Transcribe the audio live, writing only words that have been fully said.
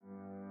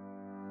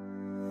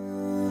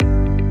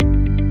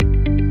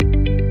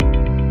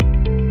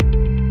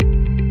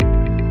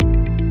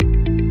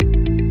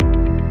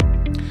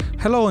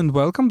Hello and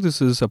welcome. This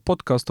is a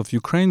podcast of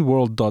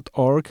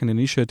UkraineWorld.org, an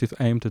initiative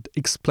aimed at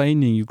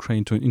explaining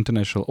Ukraine to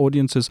international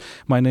audiences.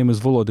 My name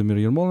is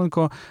Volodymyr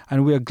Yermolenko,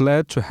 and we are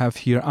glad to have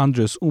here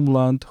Andreas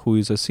Umland, who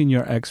is a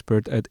senior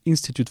expert at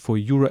Institute for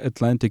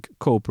Euro-Atlantic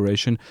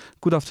Cooperation.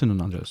 Good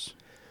afternoon, Andreas.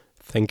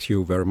 Thank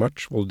you very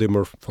much,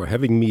 Volodymyr, for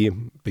having me.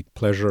 Big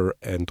pleasure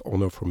and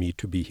honor for me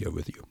to be here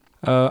with you.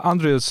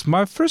 Andreas,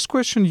 my first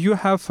question, you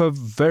have a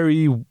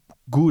very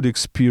good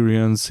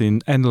experience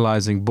in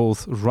analyzing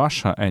both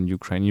Russia and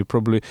Ukraine. You're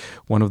probably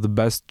one of the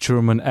best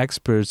German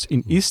experts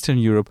in Eastern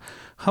Europe.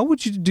 How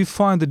would you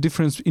define the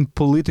difference in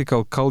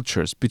political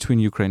cultures between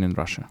Ukraine and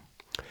Russia?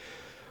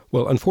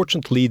 Well,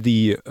 unfortunately,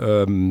 the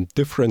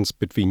difference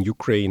between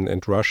Ukraine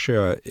and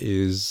Russia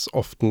is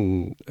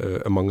often,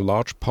 among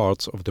large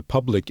parts of the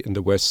public in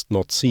the West,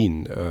 not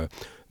seen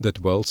that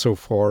well so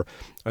far.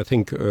 I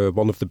think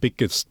one of the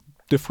biggest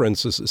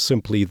differences is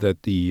simply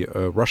that the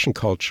Russian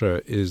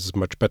culture is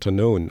much better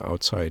known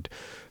outside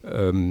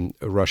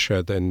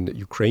Russia than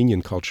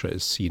Ukrainian culture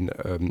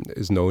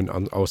is known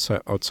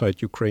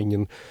outside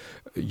Ukraine.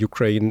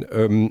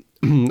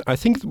 I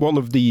think one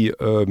of the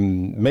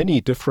many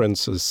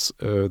differences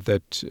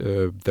that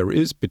there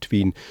is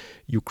between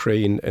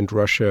Ukraine and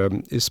Russia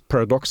is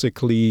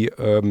paradoxically,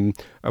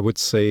 I would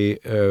say,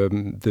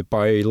 the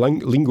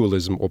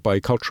bilingualism or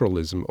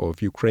biculturalism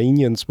of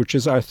Ukrainians, which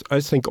is, I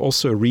think,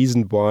 also a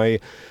reason why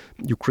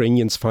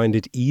Ukrainians find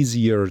it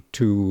easier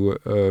to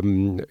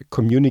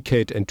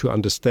communicate and to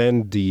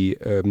understand the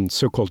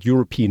so-called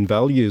European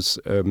values,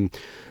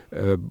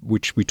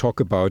 which we talk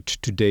about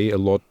today a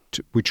lot,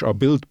 which are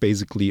built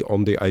basically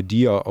on the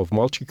idea of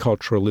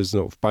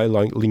multiculturalism, of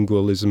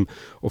bilingualism,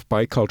 of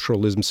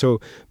biculturalism. So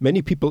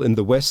many people in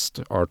the West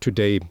are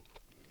today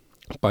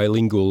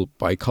bilingual,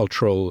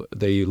 bicultural.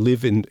 They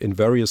live in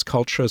various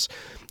cultures.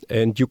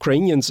 And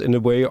Ukrainians, in a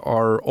way,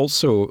 are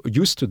also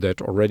used to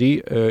that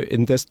already.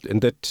 In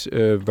that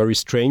very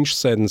strange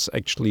sense,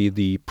 actually,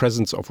 the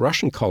presence of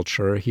Russian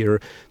culture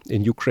here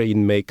in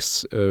Ukraine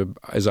makes,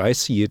 as I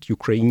see it,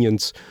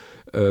 Ukrainians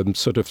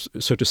so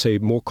to say,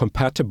 more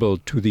compatible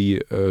to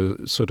the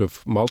sort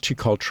of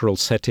multicultural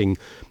setting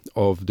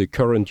of the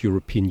current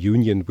European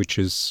Union, which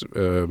is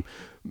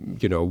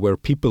where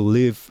people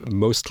live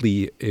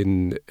mostly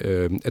in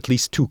at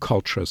least two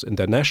cultures, in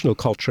their national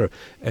culture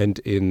and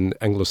in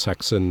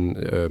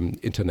Anglo-Saxon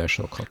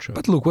international culture.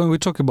 But look, when we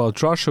talk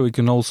about Russia, we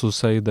can also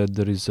say that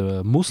there is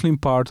a Muslim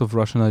part of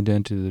Russian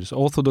identity, there is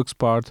Orthodox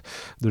part,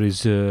 there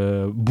is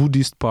a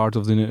Buddhist part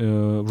of the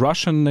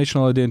Russian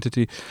national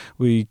identity.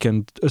 We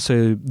can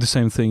say the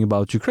same thing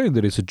about Ukraine.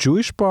 There is a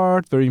Jewish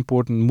part, very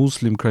important,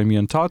 Muslim,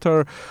 Crimean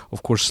Tatar,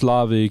 of course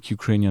Slavic,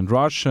 Ukrainian,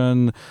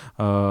 Russian,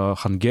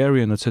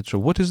 Hungarian, etc.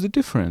 What is the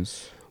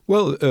difference?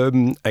 Well,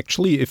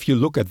 actually, if you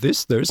look at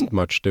this, there isn't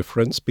much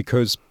difference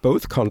because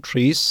both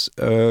countries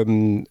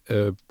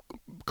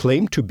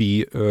claim to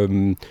be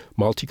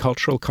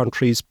multicultural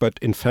countries, but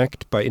in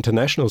fact, by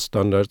international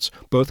standards,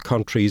 both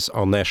countries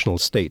are national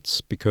states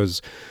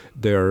because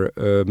their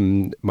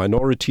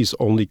minorities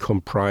only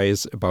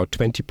comprise about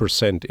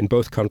 20%. In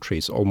both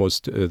countries,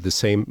 almost the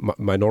same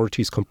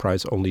minorities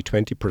comprise only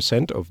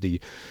 20% of the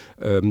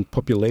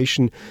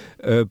population.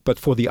 But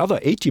for the other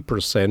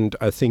 80%,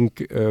 I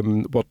think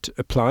what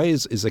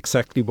applies is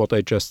exactly what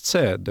I just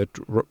said, that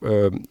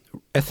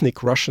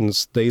ethnic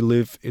Russians, they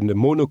live in a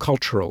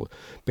monocultural,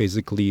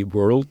 basically,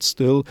 world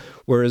still,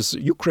 whereas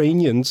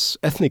Ukrainians,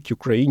 ethnic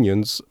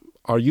Ukrainians,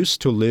 are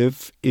used to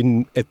live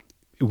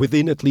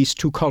within at least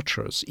two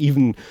cultures.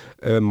 Even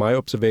my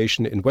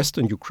observation in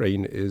Western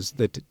Ukraine is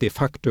that de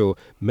facto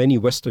many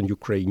Western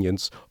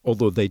Ukrainians,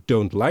 although they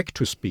don't like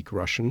to speak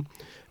Russian,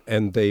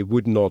 and they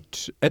would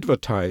not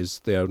advertise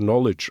their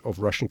knowledge of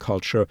Russian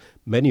culture,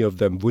 many of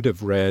them would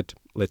have read,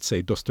 let's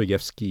say,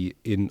 Dostoevsky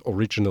in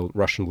original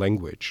Russian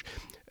language.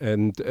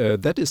 And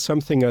that is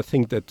something I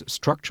think that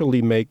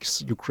structurally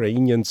makes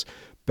Ukrainians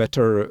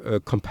better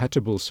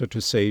compatible, so to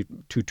say,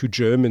 to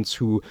Germans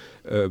who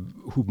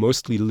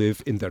mostly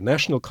live in their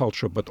national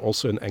culture, but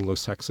also in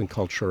Anglo-Saxon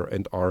culture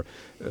and are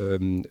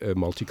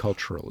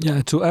multicultural.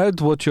 Yeah, to add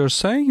what you're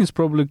saying, it's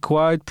probably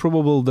quite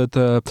probable that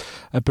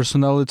a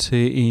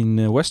personality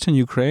in Western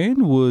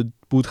Ukraine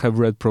would have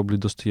read probably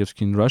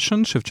Dostoevsky in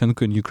Russian,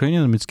 Shevchenko in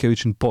Ukrainian, and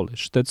Mickiewicz in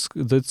Polish. That's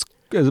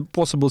a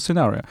possible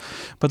scenario.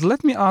 But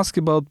let me ask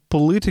about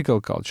political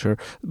culture,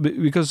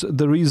 because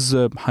there is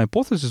a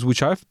hypothesis,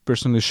 which I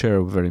personally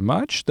share very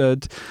much,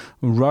 that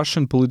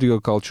Russian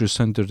political culture is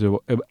centered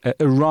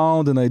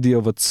around an idea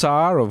of a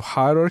Tsar, of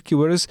hierarchy,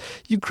 whereas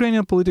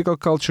Ukrainian political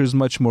culture is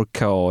much more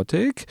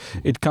chaotic.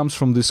 It comes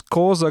from this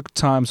Cossack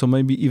times, or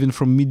maybe even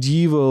from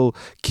medieval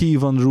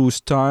Kievan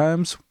Rus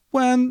times,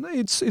 when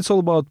it's all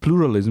about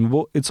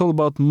pluralism. It's all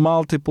about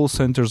multiple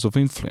centers of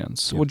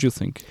influence. Yeah. What do you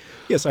think?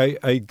 Yes, I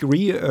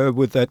agree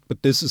with that,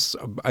 but this is,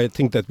 I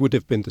think that would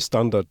have been the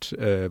standard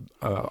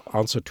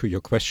answer to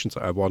your questions.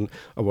 I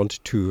wanted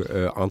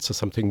to answer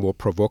something more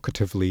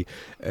provocatively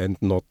and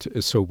not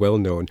so well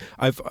known.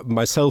 I've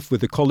myself,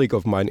 with a colleague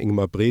of mine,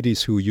 Ingmar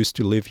Bredis, who used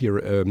to live here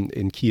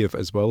in Kiev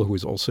as well, who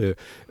is also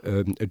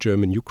a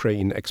German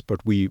Ukraine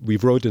expert, we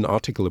wrote an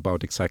article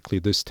about exactly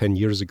this 10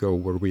 years ago,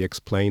 where we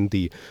explained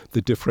the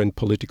different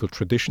political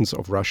traditions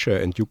of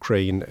Russia and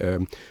Ukraine,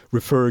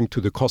 referring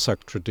to the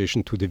Cossack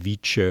tradition, to the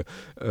Viche, to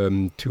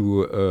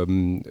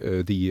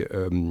the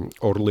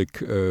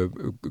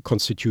Orlik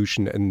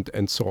constitution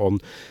and so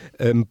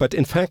on. But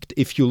in fact,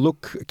 if you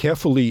look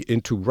carefully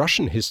into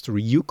Russian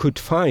history, you could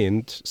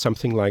find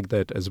something like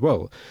that as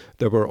well.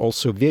 There were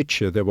also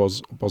Veche, there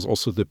was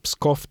also the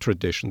Pskov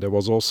tradition, there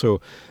was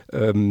also,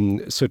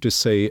 so to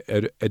say,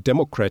 a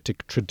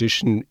democratic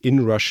tradition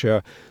in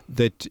Russia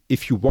that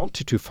if you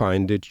wanted to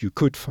find it, you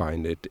could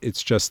find it.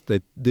 It's just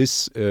that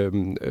this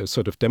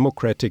sort of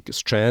democratic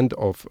strand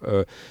of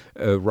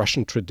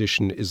Russian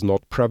tradition is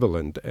not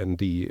prevalent, and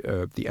the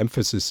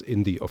emphasis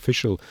in the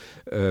official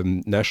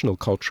national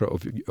culture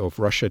of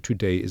Russia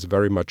today is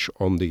very much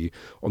on the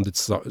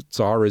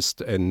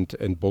Tsarist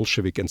and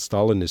Bolshevik and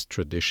Stalinist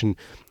tradition,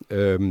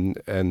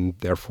 and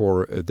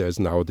therefore there's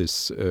now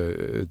this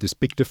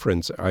big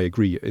difference. I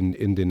agree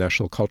in the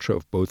national culture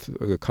of both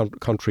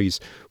countries,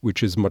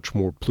 which is much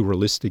more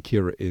pluralistic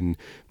here in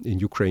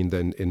Ukraine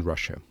than in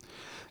Russia.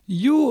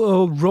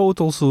 You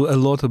wrote also a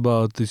lot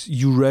about this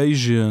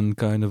Eurasian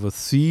kind of a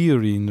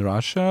theory in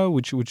Russia,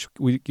 which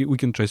we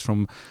can trace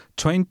from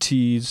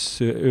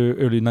 20s,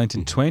 early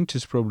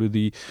 1920s,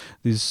 probably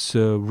this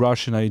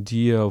Russian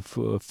idea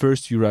of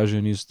first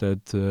Eurasian is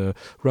that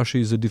Russia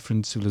is a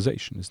different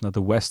civilization. It's not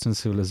a Western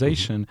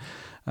civilization.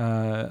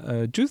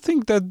 Do you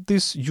think that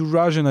this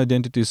Eurasian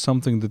identity is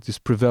something that is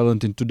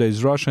prevalent in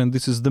today's Russia, and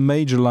this is the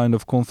major line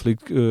of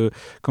conflict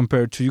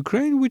compared to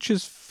Ukraine, which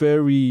is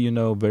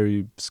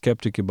very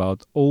skeptic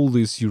about all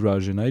this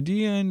Eurasian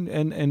idea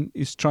and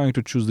is trying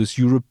to choose this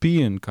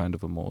European kind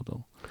of a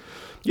model?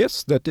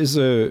 Yes, that is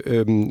a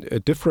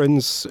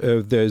difference.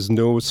 There's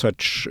no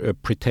such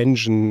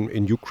pretension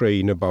in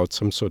Ukraine about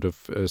some sort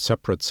of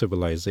separate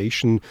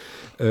civilization.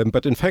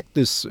 But in fact,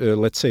 this,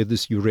 let's say,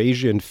 this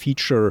Eurasian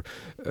feature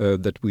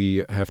that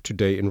we have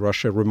today in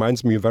Russia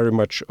reminds me very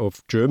much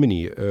of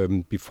Germany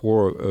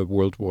before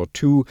World War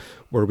II,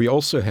 where we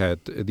also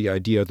had the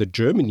idea that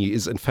Germany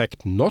is in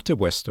fact not a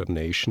Western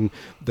nation,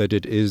 that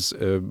it is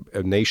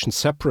a nation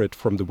separate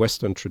from the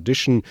Western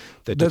tradition.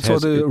 That's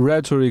what the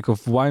rhetoric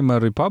of Weimar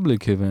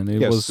Republic even.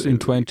 It was in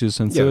 20s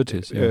and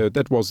 30s. Yeah.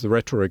 That was the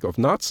rhetoric of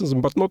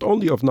Nazism, but not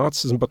only of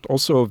Nazism, but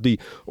also of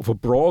a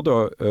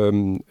broader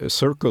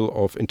circle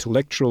of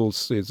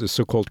intellectuals, the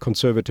so-called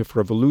conservative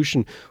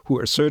revolution,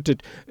 who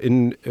asserted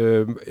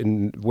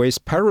in ways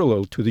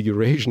parallel to the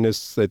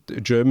Eurasianists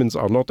that Germans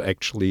are not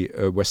actually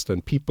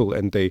Western people,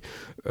 and they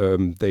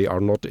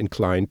are not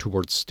inclined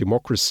towards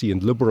democracy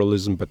and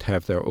liberalism, but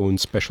have their own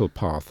special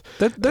path.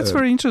 That's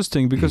very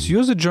interesting, because you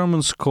as a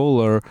German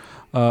scholar,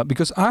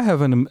 because I have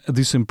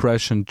this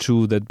impression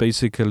too that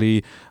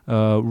basically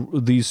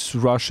this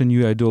Russian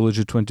new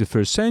ideology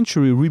 21st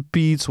century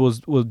repeats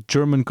what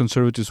German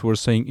conservatives were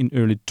saying in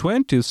early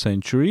 20th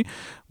century.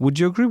 Would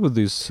you agree with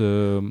this?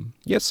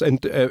 Yes,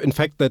 and in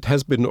fact that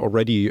has been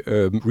already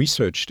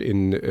researched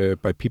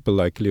by people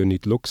like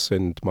Leonid Lux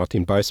and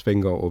Martin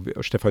Beiswenger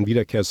or Stefan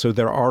Wiederkehr. So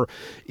there are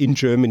in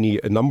Germany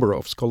a number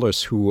of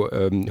scholars who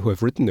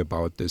have written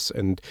about this.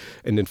 And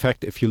in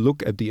fact, if you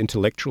look at the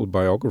intellectual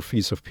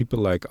biographies of people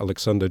like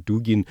Alexander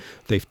Dugin,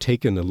 they've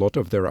taken a lot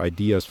of their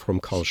ideas from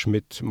Carl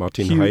Schmitt,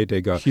 Martin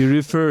Heidegger. He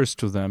refers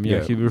to them,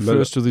 he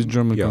refers to the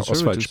German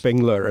conservatives. Oswald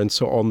Spengler and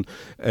so on.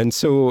 And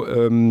so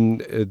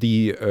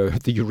the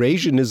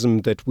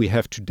Eurasianism that we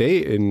have today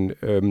in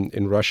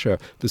Russia,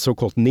 the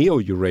so-called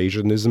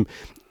neo-Eurasianism,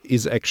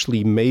 is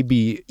actually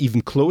maybe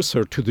even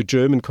closer to the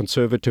German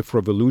conservative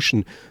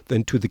revolution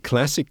than to the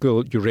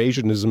classical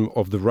Eurasianism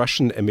of the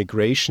Russian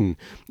emigration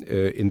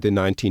in the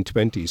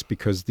 1920s,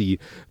 because the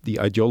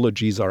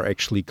ideologies are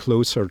actually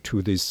closer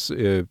to these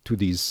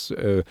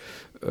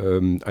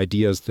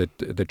ideas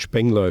that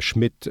Spengler,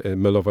 Schmitt,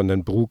 Müller von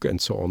den Broek and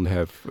so on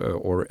have,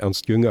 or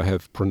Ernst Jünger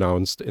have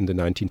pronounced in the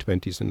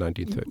 1920s and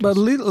 1930s. But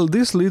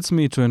this leads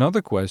me to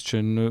another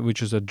question,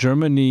 which is that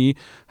Germany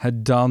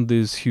had done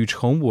this huge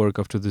homework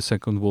after the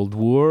Second World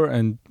War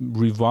and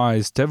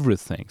revised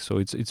everything. So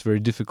it's very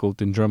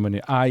difficult in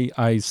Germany, I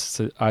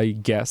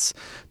guess,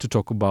 to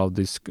talk about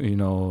this,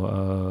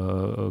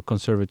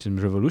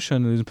 conservative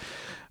revolutionism.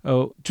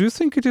 Do you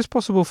think it is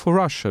possible for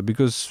Russia?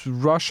 Because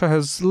Russia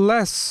has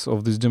less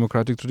of this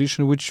democratic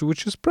tradition, which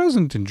is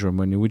present in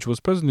Germany, which was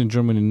present in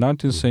Germany in the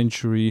 19th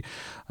century,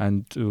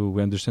 and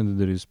we understand that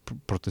there is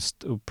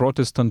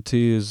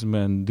Protestantism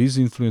and these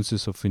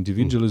influences of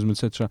individualism,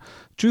 etc.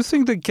 Do you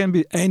think there can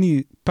be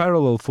any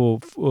parallel for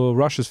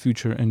Russia's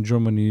future and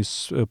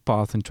Germany's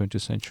path in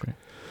 20th century?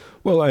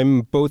 Well,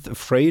 I'm both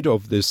afraid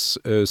of this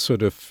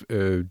sort of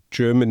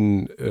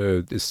German,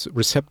 this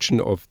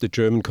reception of the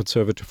German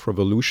conservative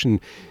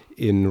revolution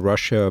in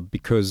Russia,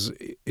 because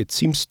it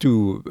seems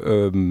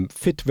to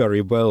fit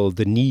very well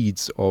the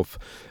needs of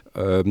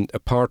a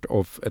part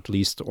of, at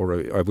least,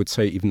 or I would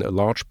say even a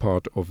large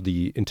part of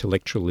the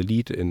intellectual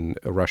elite in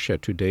Russia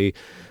today,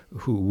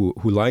 who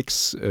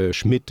likes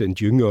Schmidt and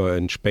Jünger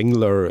and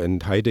Spengler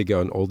and Heidegger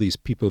and all these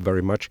people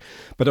very much.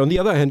 But on the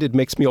other hand, it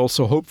makes me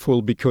also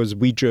hopeful, because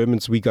we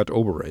Germans, we got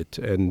over it.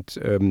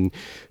 And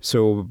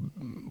so,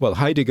 well,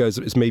 Heidegger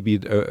is maybe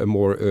a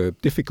more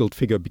difficult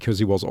figure, because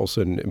he was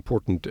also an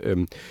important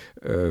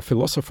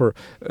philosopher.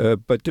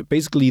 But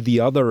basically the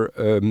other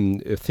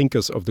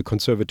thinkers of the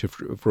conservative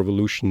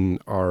revolution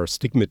are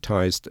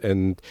stigmatized,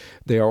 and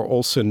they are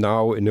also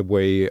now in a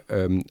way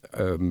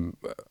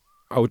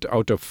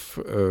out of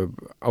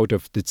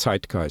the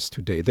zeitgeist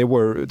today.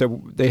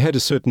 They had a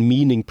certain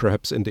meaning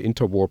perhaps in the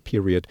interwar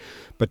period,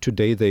 but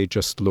today they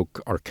just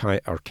look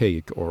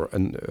archaic or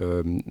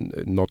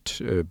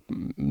not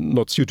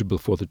suitable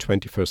for the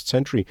 21st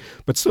century.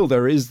 But still,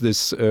 there is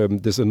this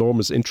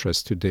enormous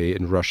interest today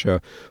in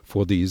Russia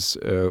for these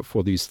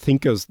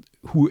thinkers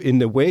who,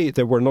 in a way,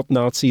 they were not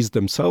Nazis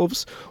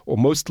themselves, or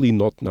mostly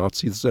not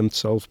Nazis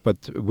themselves,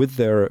 but with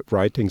their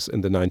writings in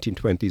the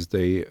 1920s,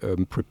 they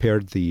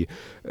prepared the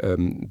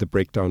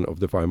breakdown of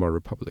the Weimar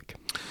Republic.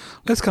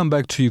 Let's come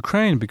back to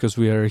Ukraine, because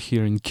we are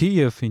here in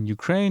Kiev, in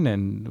Ukraine,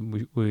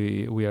 and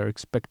we are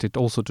expected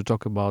also to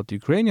talk about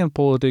Ukrainian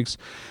politics.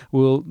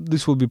 Well,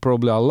 this will be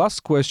probably our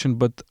last question,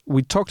 but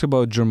we talked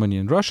about Germany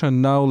and Russia,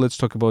 and now let's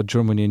talk about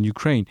Germany and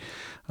Ukraine.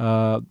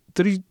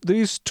 There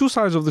is two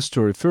sides of the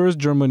story. First,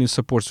 Germany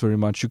supports very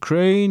much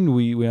Ukraine.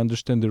 We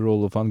understand the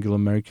role of Angela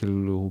Merkel,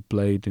 who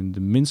played in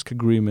the Minsk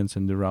agreements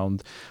and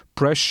around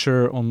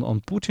pressure on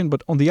Putin.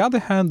 But on the other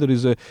hand, there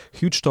is a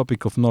huge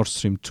topic of Nord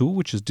Stream 2,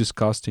 which is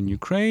discussed in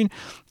Ukraine.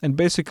 And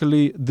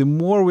basically, the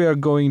more we are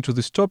going to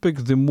this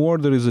topic, the more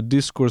there is a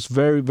discourse,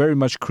 very, very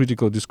much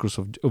critical discourse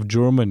of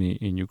Germany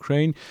in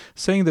Ukraine,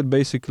 saying that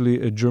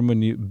basically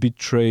Germany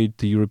betrayed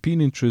the European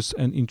interests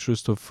and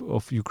interests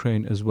of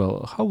Ukraine as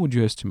well. How would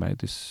you estimate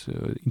this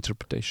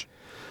interpretation?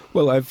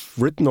 Well, I've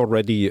written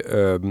already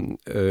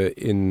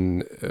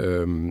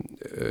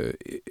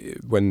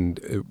when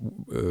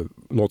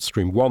Nord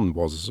Stream 1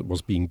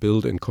 was being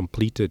built and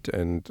completed,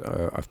 and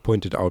I've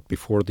pointed out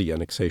before the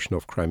annexation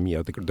of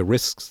Crimea the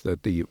risks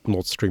that the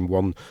Nord Stream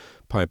 1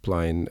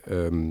 pipeline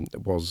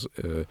was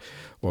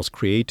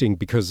creating,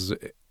 because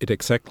it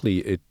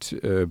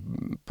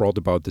brought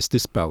about this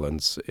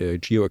disbalance,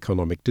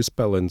 geoeconomic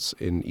disbalance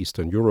in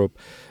Eastern Europe.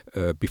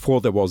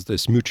 Before there was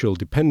this mutual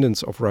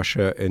dependence of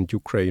Russia and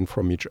Ukraine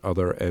from each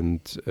other,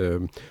 and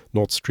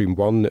Nord Stream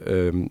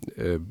 1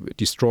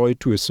 destroyed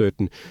to a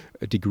certain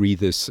degree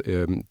this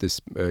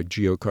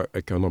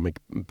geoeconomic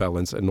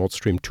balance, and Nord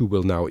Stream 2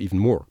 will now even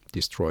more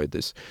destroy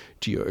this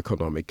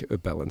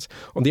geoeconomic balance.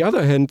 On the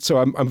other hand, so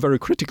I'm very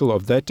critical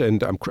of that,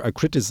 and I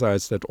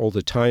criticize that all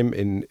the time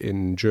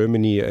in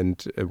Germany,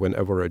 and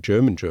whenever a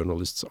German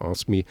journalist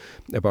asks me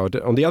about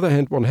it. On the other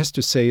hand, one has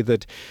to say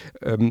that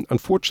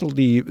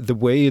unfortunately the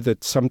way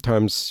that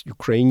sometimes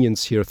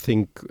Ukrainians here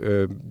think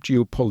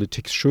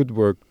geopolitics should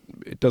work,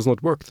 it does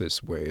not work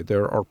this way.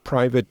 There are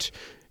private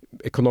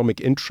economic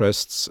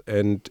interests,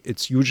 and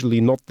it's usually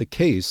not the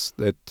case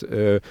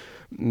that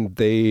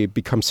they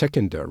become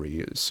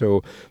secondary.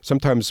 So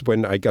sometimes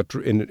when I got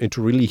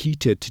into really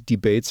heated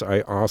debates,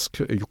 I ask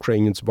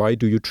Ukrainians, why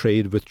do you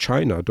trade with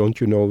China? Don't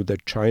you know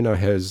that China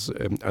has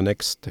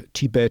annexed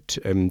Tibet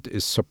and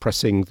is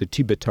suppressing the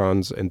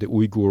Tibetans and the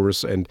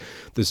Uyghurs, and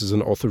this is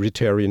an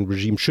authoritarian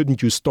regime?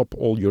 Shouldn't you stop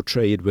all your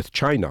trade with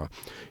China?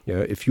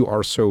 If you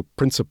are so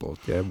principled,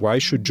 why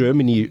should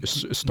Germany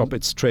stop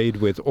its trade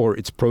with, or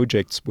its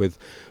projects with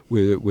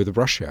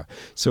Russia?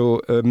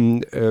 So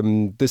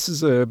this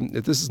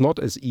is not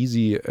as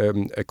easy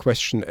a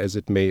question as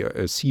it may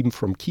seem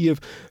from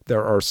Kiev.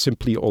 There are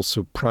simply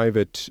also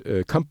private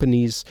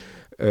companies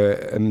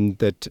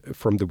that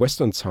from the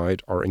Western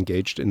side are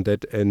engaged in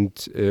that,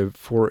 and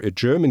for a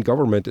German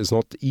government it's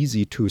not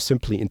easy to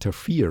simply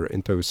interfere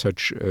into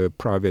such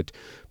private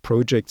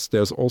projects.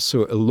 There's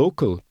also a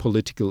local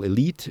political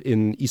elite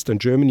in Eastern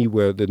Germany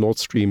where the Nord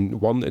Stream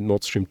 1 and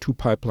Nord Stream 2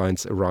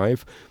 pipelines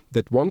arrive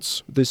that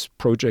wants this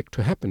project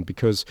to happen,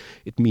 because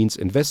it means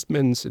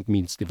investments, it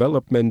means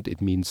development,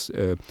 it means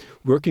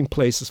working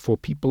places for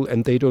people,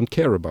 and they don't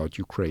care about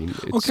Ukraine.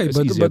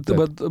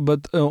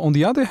 But on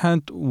the other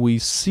hand, we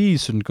see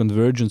certain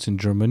convergence in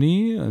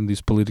Germany and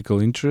these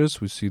political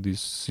interests. We see this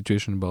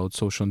situation about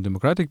Social and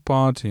Democratic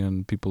Party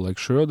and people like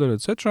Schröder,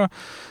 etc.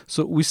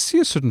 So we see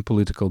a certain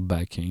political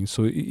backing.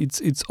 So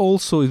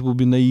it will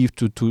be naive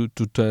to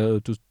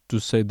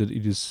say that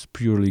it is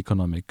purely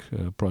economic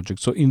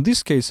project. So in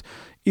this case,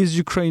 is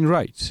Ukraine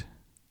right?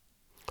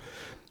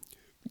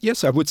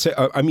 Yes, I would say.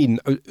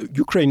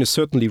 Ukraine is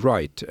certainly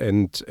right,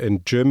 and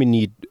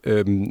Germany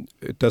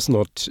does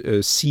not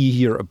see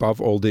here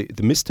above all the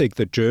mistake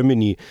that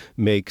Germany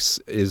makes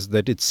is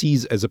that it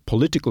sees as a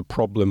political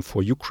problem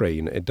for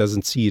Ukraine. It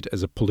doesn't see it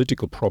as a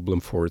political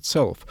problem for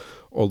itself,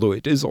 although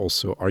it is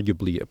also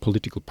arguably a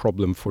political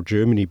problem for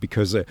Germany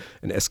because an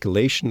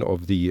escalation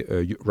of the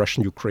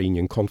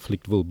Russian-Ukrainian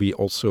conflict will be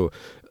also,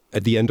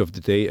 at the end of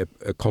the day,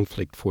 a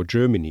conflict for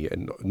Germany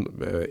and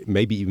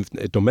maybe even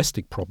a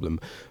domestic problem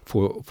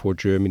for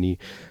Germany.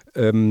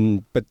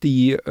 But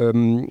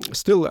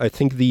still, I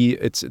think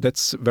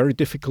that's very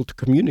difficult to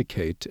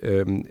communicate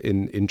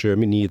in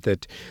Germany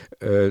that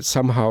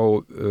somehow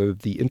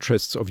the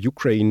interests of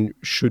Ukraine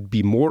should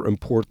be more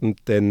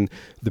important than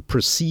the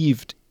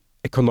perceived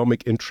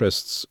economic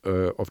interests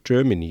of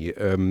Germany.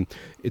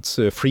 It's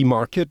a free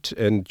market,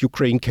 and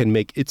Ukraine can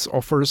make its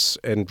offers,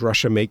 and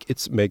Russia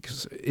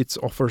makes its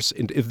offers.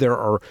 And if there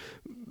are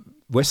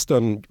West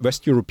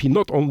European,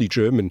 not only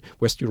German,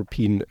 West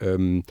European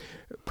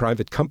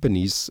private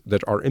companies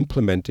that are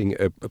implementing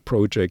a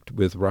project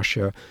with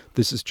Russia,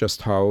 this is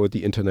just how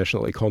the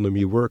international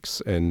economy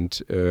works,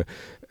 and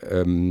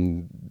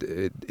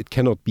it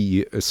cannot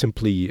be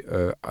simply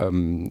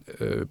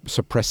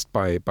suppressed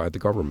by the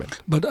government.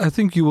 But I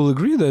think you will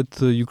agree that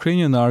the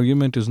Ukrainian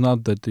argument is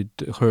not that it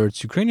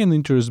hurts Ukrainian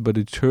interests, but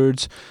it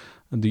hurts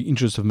the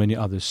interests of many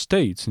other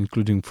states,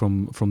 including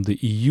from the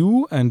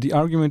EU. And the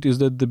argument is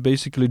that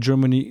basically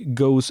Germany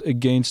goes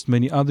against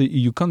many other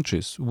EU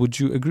countries. Would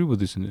you agree with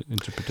this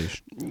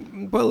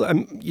interpretation? Well,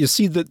 you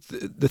see, the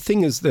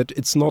thing is that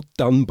it's not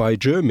done by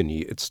Germany.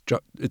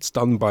 It's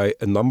done by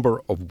a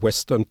number of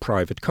Western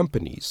private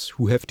companies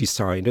who have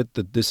decided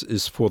that this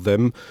is for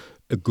them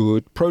a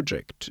good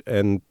project.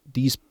 And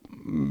these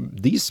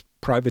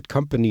private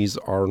companies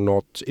are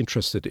not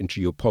interested in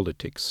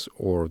geopolitics,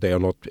 or they are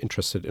not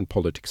interested in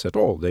politics at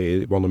all.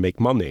 They want to make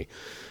money.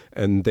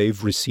 And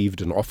they've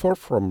received an offer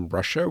from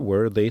Russia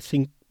where they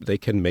think they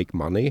can make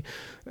money.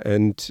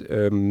 And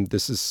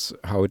this is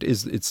how it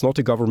is. It's not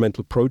a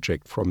governmental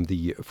project from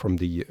the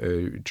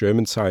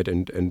German side.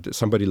 And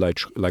somebody like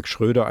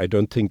Schröder, I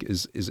don't think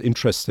is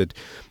interested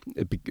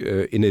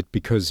in it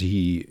because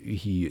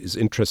he is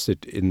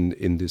interested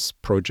in this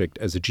project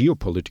as a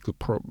geopolitical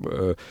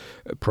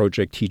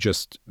project. He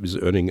just is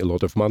earning a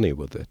lot of money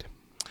with it.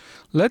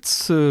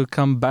 Let's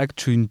come back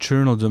to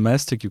internal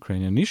domestic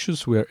Ukrainian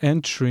issues. We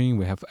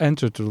have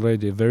entered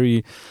already a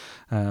very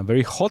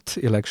hot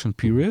election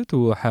period. We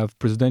will have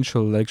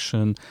presidential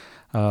election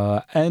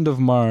end of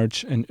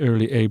March and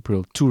early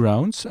April, 2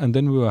 rounds. And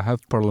then we will have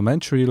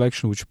parliamentary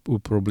election, which will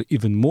probably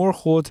even more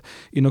hot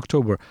in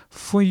October.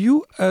 For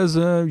you as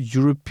a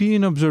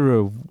European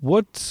observer,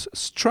 what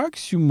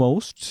strikes you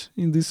most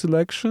in these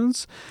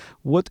elections?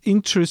 What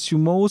interests you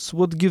most?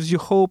 What gives you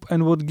hope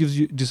and what gives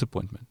you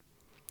disappointment?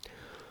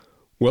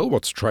 Well,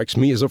 what strikes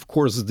me is, of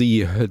course,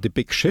 the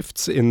big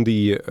shifts in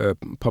the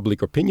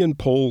public opinion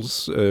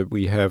polls.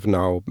 We have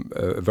now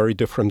a very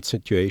different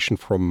situation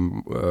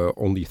from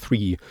only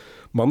 3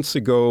 months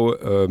ago,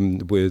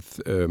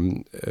 with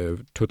a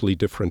totally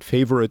different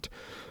favorite.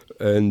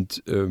 And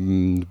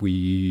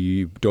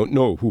we don't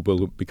know who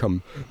will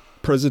become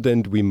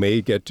president. We may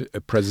get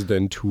a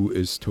president who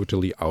is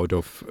totally out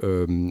of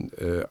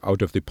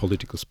the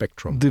political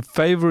spectrum. The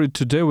favorite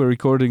today, we're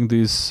recording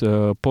this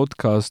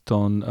podcast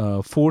on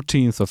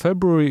 14th of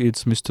February.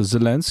 It's Mr.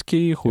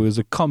 Zelensky, who is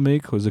a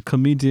comic, who is a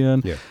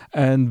comedian,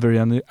 and very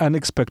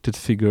unexpected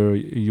figure,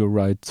 you're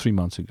right, 3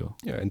 months ago.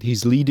 Yeah, and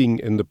he's leading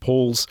in the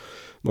polls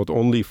not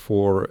only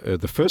for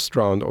the first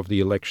round of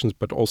the elections,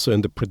 but also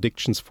in the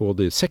predictions for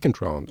the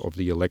second round of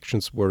the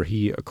elections, where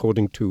he,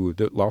 according to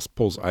the last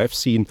polls I've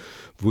seen,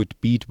 would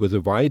beat with a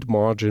wide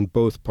margin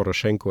both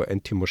Poroshenko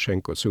and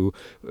Tymoshenko.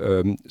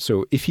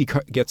 So if he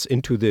gets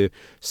into the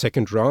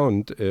second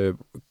round,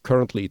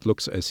 currently it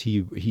looks as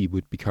he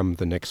would become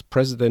the next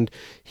president.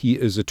 He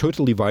is a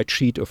totally white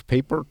sheet of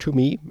paper to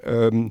me.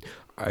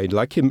 I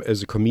like him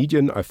as a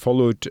comedian. I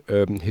followed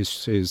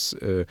his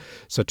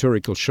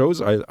satirical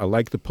shows. I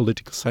like the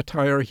political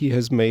satire he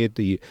has made.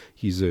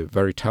 He's a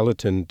very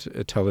talented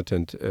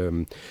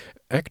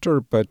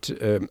actor, but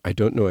I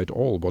don't know at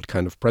all what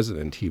kind of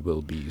president he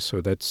will be.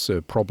 So that's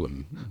a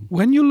problem.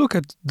 When you look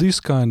at this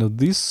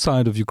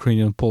side of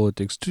Ukrainian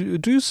politics,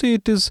 do you see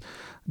it as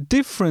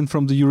different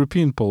from the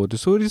European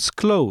politics, or it is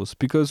close?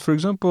 Because, for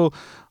example,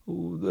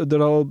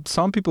 there are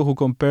some people who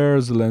compare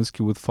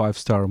Zelensky with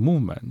five-star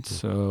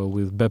movements,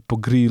 with Beppo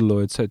Grillo,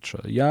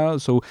 etc. Yeah.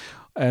 So,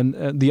 and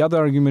the other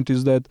argument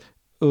is that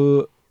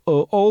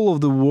all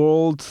of the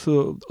world,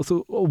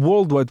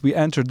 worldwide, we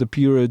entered the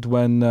period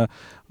when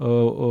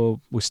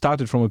we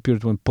started from a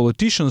period when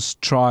politicians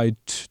tried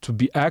to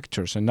be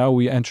actors, and now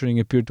we're entering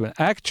a period when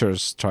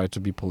actors try to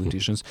be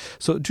politicians.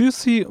 So, do you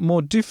see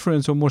more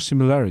difference or more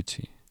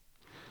similarity?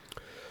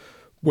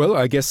 Well,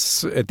 I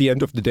guess at the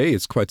end of the day,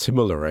 it's quite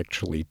similar,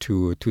 actually,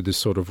 to the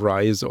sort of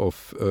rise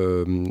of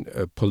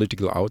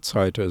political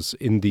outsiders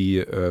in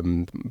the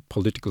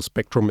political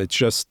spectrum. It's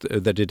just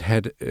that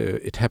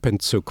it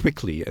happened so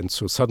quickly and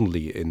so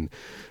suddenly in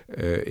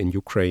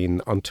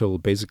Ukraine until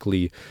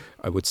basically,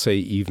 I would say,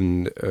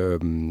 even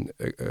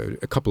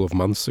a couple of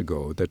months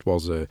ago. That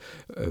was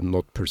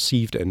not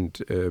perceived, and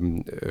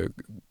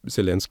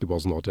Zelensky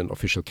was not an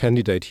official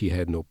candidate. He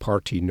had no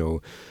party,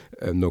 no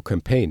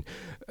campaign.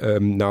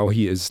 Now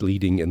he is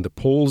leading in the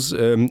polls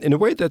in a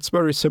way that's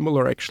very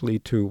similar, actually,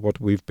 to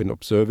what we've been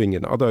observing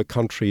in other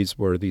countries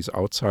where these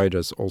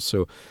outsiders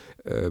also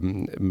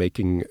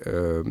making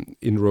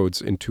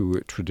inroads into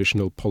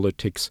traditional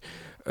politics.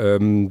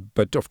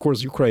 But of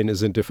course, Ukraine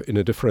is in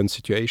a different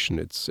situation.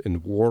 It's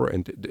in war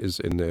and it is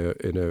in a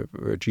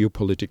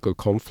geopolitical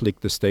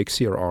conflict. The stakes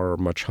here are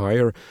much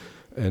higher.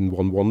 And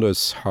one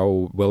wonders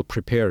how well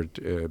prepared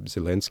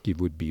Zelensky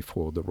would be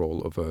for the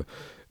role of a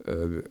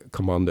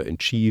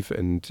commander-in-chief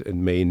and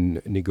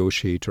main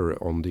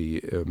negotiator on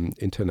the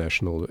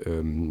international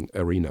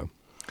arena.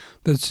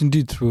 That's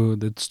indeed true.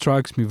 That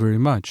strikes me very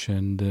much,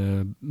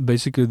 and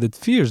basically that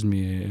fears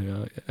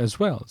me as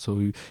well.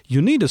 So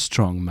you need a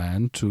strong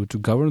man to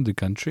govern the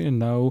country, and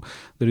now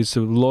there is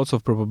lots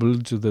of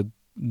probability that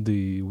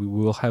we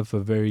will have a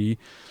very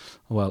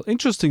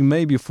interesting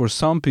maybe for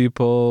some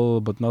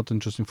people, but not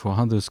interesting for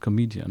others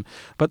comedian.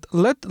 But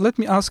let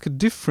me ask a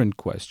different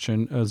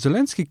question.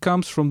 Zelensky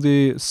comes from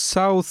the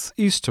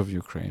southeast of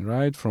Ukraine,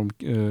 right? From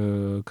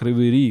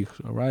Kryvyi Rih,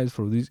 right?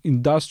 From this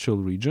industrial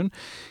region.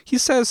 He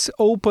says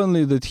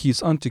openly that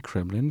he's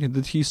anti-Kremlin,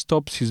 that he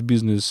stops his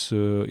business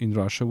in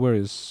Russia,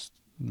 whereas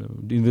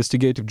the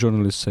investigative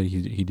journalists say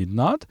he did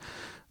not.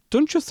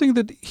 Don't you think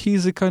that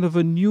he's a kind of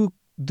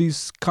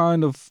this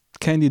kind of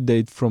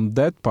candidate from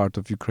that part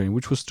of Ukraine,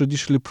 which was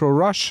traditionally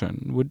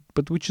pro-Russian,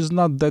 but which is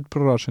not that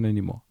pro-Russian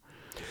anymore?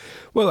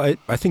 Well,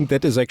 I think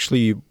that is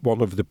actually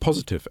one of the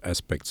positive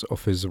aspects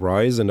of his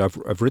rise, and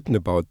I've written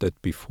about that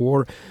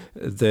before,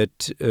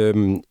 that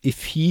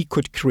if he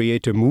could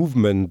create a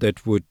movement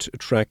that would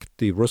attract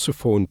the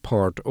Russophone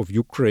part of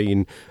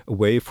Ukraine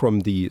away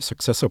from the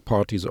successor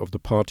parties of the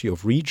Party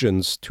of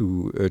Regions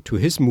to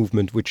his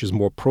movement, which is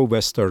more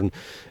pro-Western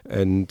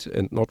and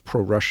not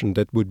pro-Russian,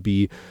 that would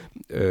be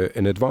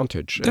an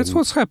advantage. That's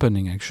what's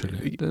happening,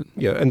 actually.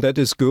 Yeah, and that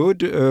is good,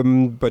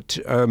 but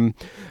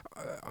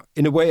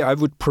in a way, I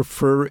would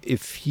prefer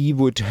if he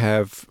would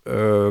have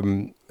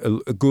a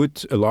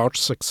large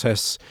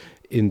success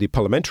in the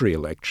parliamentary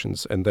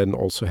elections and then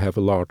also have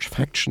a large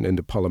faction in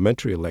the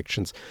parliamentary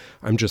elections.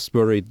 I'm just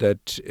worried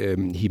that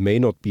he may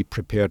not be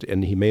prepared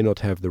and he may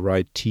not have the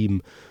right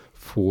team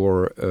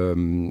for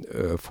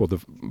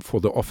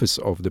the office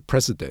of the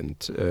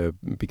president,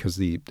 because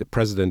the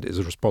president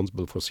is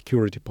responsible for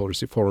security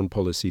policy, foreign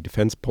policy,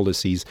 defense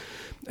policies,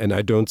 and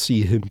I don't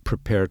see him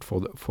prepared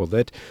for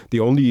that. The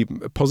only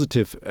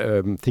positive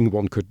thing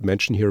one could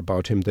mention here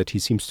about him that he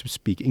seems to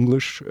speak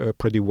English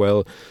pretty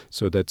well,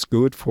 so that's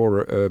good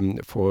for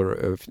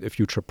a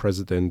future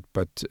president.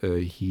 But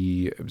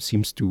he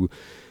seems to,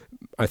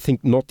 I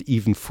think, not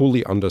even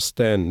fully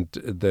understand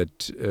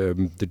that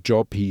the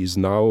job he is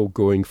now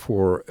going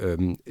for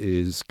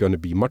is going to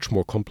be much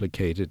more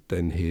complicated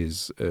than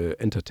his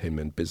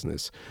entertainment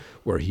business,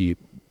 where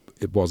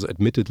it was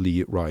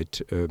admittedly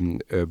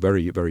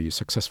very, very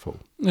successful.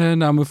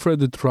 And I'm afraid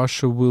that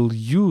Russia will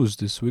use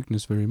this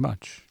weakness very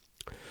much.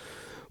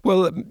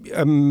 Well,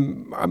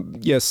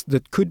 yes,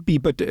 that could be,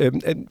 but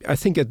I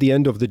think at the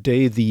end of the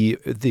day,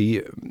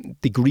 the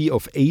degree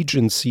of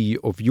agency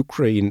of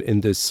Ukraine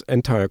in this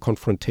entire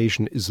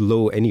confrontation is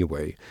low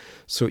anyway.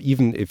 So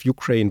even if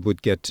Ukraine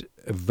would get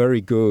a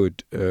very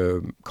good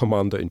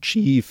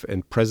commander-in-chief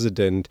and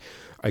president,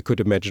 I could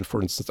imagine,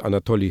 for instance,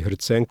 Anatoly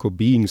Hrytsenko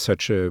being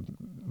such a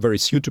very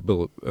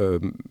suitable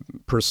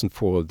person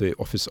for the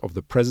office of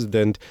the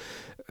president.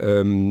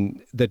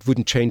 That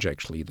wouldn't change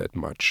actually that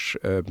much.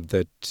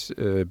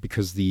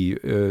 Because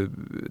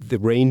the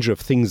range of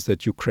things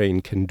that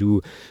Ukraine can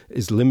do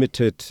is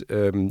limited.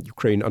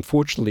 Ukraine,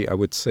 unfortunately, I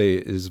would say,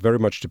 is very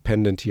much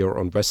dependent here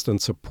on Western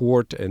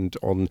support and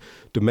on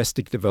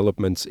domestic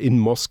developments in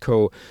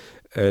Moscow.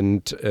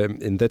 And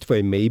in that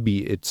way, maybe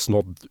it's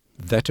not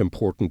that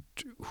important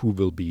who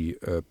will be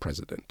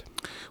president.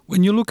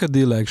 When you look at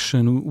the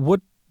election,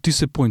 what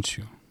disappoints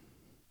you?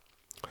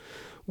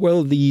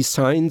 Well, the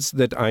signs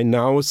that I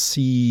now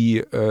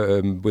see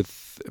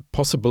with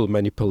possible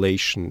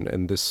manipulation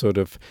and this sort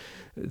of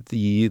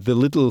the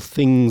little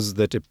things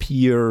that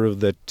appear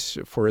that,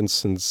 for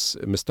instance,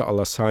 Mr.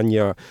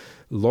 Alasanya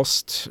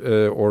lost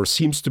or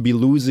seems to be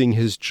losing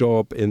his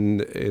job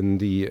in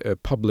the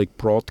public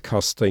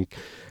broadcasting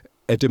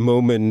at a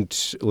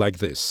moment like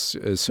this.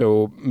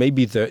 So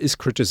maybe there is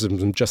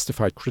criticism,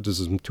 justified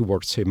criticism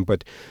towards him,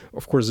 but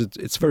of course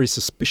it's very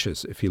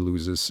suspicious if he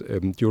loses.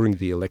 During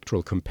the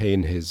electoral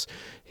campaign, his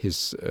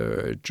his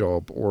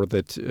job, or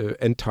that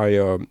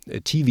entire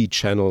TV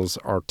channels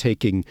are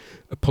taking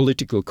a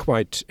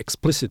quite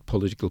explicit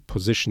political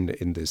position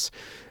in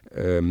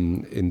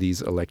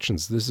these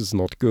elections. This is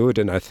not good,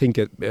 and I think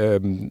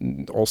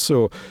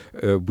also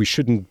we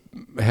shouldn't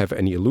have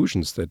any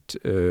illusions that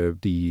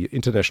the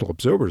international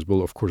observers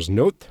will, of course,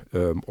 note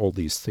all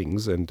these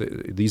things, and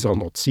these are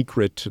not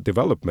secret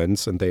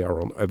developments, and they are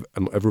on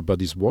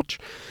everybody's watch.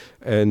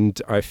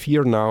 And I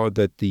fear now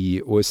that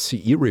the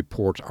OSCE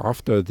report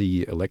after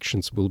the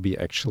elections will be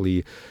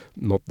actually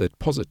not that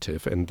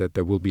positive, and that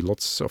there will be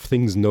lots of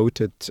things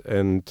noted,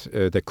 and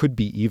there could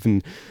be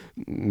even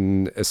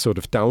a sort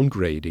of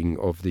downgrading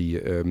of the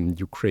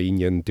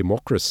Ukrainian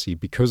democracy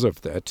because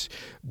of that.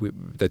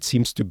 That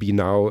seems to be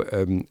now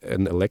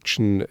an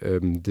election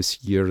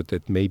this year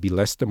that may be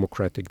less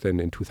democratic than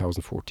in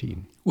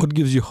 2014. What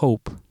gives you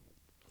hope?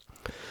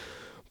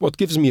 What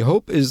gives me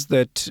hope is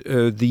that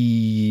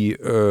the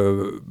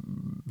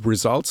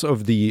results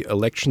of the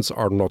elections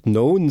are not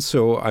known.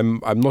 So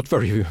I'm not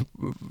very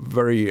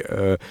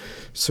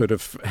sort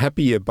of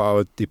happy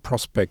about the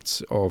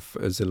prospects of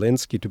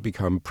Zelensky to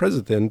become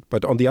president.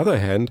 But on the other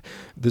hand,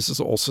 this is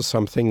also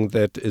something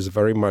that is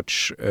very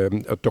much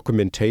a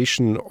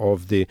documentation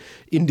of the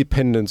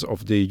independence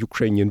of the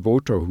Ukrainian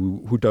voter,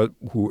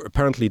 who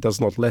apparently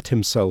does not let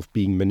himself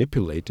being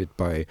manipulated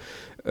by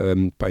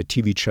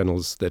TV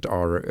channels that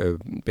are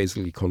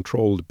basically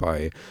controlled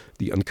by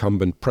the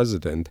incumbent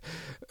president.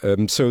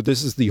 So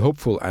this is the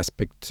hopeful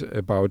aspect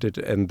about it,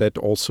 and that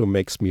also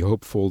makes me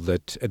hopeful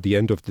that at the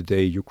end of the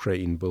day,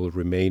 Ukraine will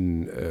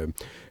remain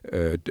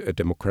a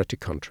democratic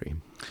country.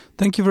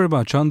 Thank you very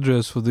much,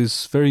 Andreas, for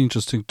this very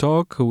interesting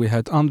talk. We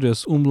had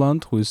Andreas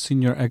Umland, who is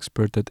senior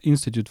expert at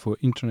Institute for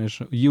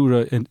International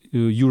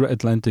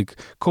Euro-Atlantic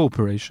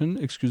Cooperation.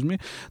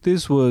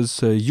 This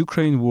was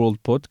Ukraine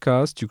World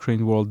Podcast.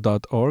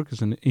 UkraineWorld.org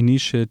is an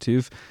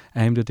initiative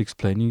aimed at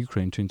explaining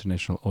Ukraine to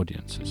international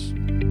audiences.